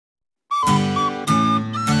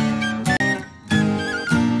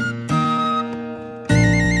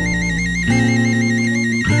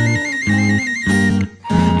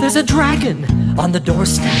dragon on the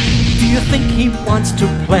doorstep. Do you think he wants to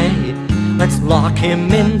play? Let's lock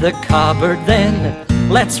him in the cupboard then.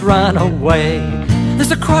 Let's run away.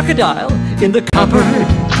 There's a crocodile in the cupboard.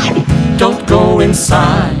 Don't go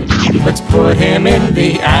inside. Let's put him in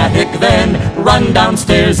the attic then. Run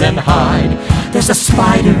downstairs and hide. There's a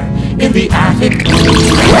spider in the attic.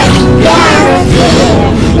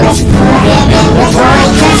 Let's put him in the toy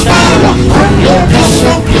chest and he'll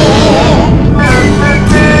disappear.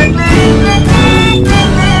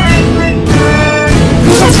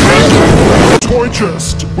 A toy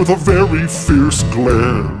chest with a very fierce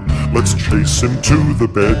glare. Let's chase him to the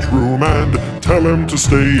bedroom and tell him to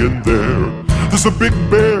stay in there. There's a big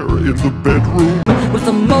bear in the bedroom with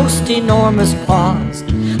the most enormous paws.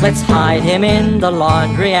 Let's hide him in the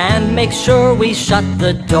laundry and make sure we shut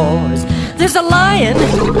the doors. There's a lion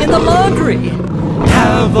in the laundry.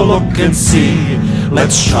 Have a look and see.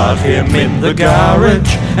 Let's shut him in the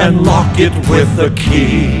garage and lock it with a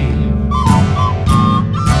key.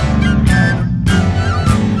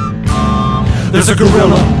 There's a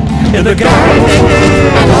gorilla in the garage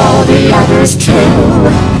and all the others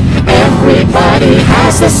too. Everybody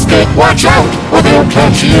has a stick, watch out or they'll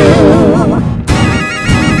catch you.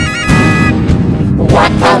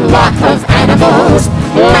 What a lot of animals,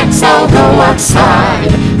 let's all go outside.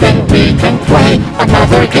 Then we can play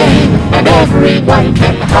another game and everyone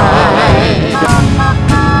can hide.